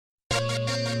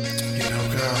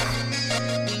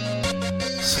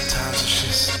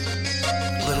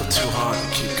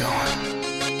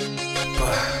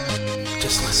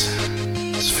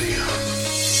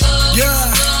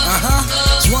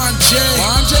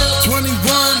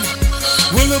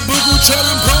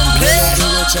물고기처럼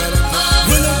펌해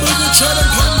물고기처럼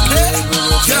펌해.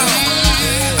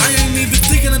 I ain't even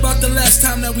thinking about the last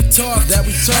time that we talked. I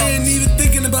ain't even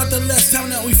thinking about the last time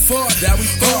that we fought.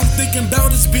 All I'm thinking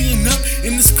about is being up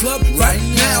in this club right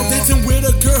now, dancing with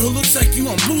a girl who looks like you.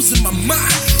 I'm losing my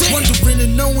mind, wondering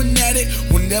and knowing that it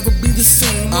will never be the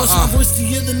same. Lost my voice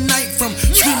the other night from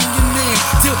screaming your name,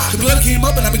 till the blood came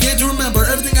up and I began to remember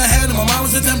everything I had in my mind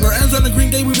was a temper. Ends on the green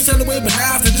day we would celebrate, but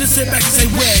now I have to just sit back and say,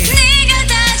 wait. 네가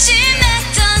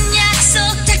다짐했던 약속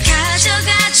다 가져가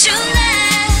줄래?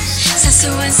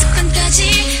 사소한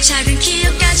습관까지 작은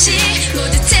기억까지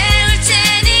모두 태울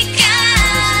테니까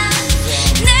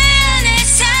내 안에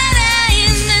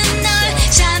살아있는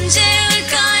널 잠재울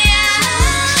거야.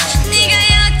 네가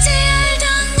여태 알던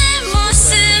내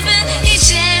모습은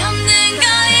이제 없는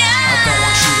거야.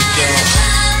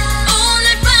 오늘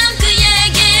밤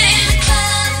그에게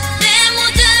내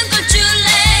모든 걸 줄래?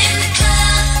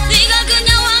 네가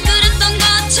그녀와 그랬던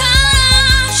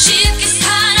것처럼 쉽게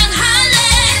사랑할래?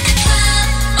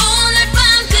 오늘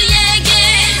밤 그에게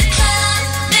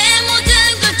내 모든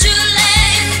걸 줄래?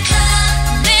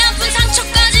 내 아픈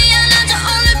상처까지 안아줘.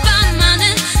 오늘 밤만은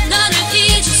너를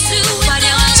잊을 수 있어.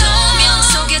 화려한 조명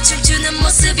속에 춤추는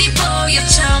모습이 보여.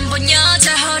 처음 본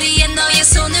여자 허리에 너의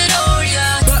손을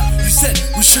올려. But you said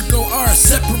we should go our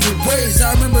separate ways.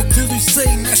 I remember clearly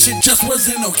saying that shit just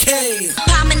wasn't okay.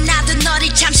 밤은 나도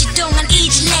너를 잠시 동안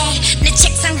잊을래. 내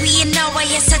책상 위에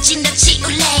너와의 사진 더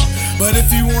지울래. But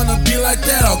if you wanna be like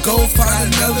that, I'll go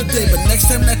find another day. But next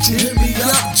time that you hit me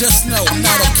up, just know I'm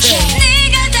not okay.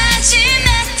 네가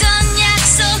다짐했던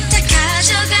약속 다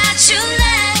가져가 줄래?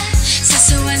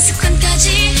 사소한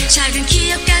습관까지 작은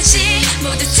기억까지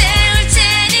모두 태울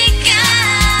테니까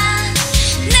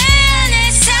내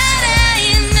안에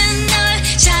살아있는 널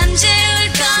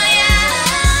잠재울 거야.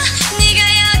 네가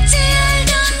여태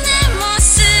알던 내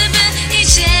모습은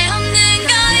이제 없는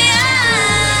거야.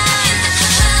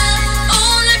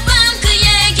 오늘 밤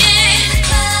그에게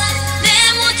내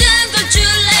모든 걸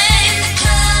줄래?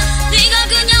 네가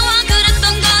그녀와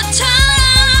그랬던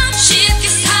것처럼 쉽게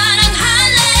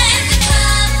사랑할래?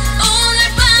 오늘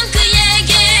밤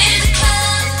그에게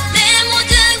내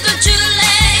모든 걸 줄래?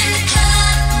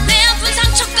 내 아픈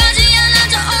상처까지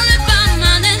안아줘. 오늘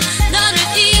밤만은 너를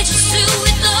잊을 수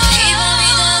있어. 이 밤이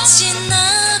다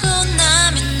지나고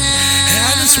나면 I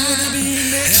just wanna be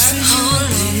next to you.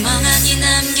 홀로만이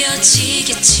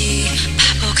남겨지겠지.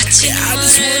 바보같이 I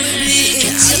just wanna be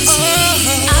겠지.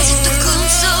 아직도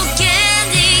꿈속에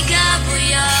네가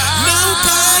보여.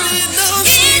 Nobody knows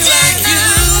me 이제 like 난 you.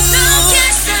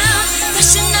 어떻겠어.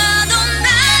 다시 너도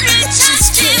나를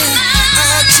찾지 마.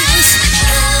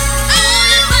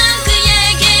 오늘 밤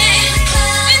그에게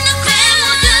내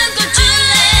모든 걸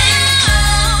줄래?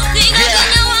 네가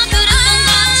그녀와 그랬던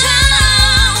것처럼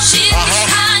쉽게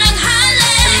사랑할래?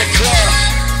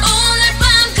 오늘 밤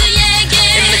그에게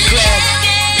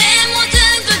내 모든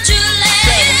걸 줄래?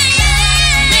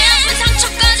 내 아픈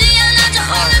상처까지 안아줘.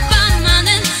 오늘 밤만은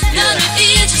너를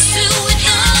잊을 수 있어.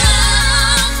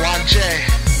 Hwan Jae,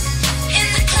 In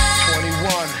the club.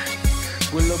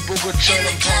 21. 물고기처럼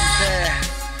펌해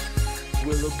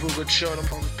물고기처럼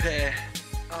펌해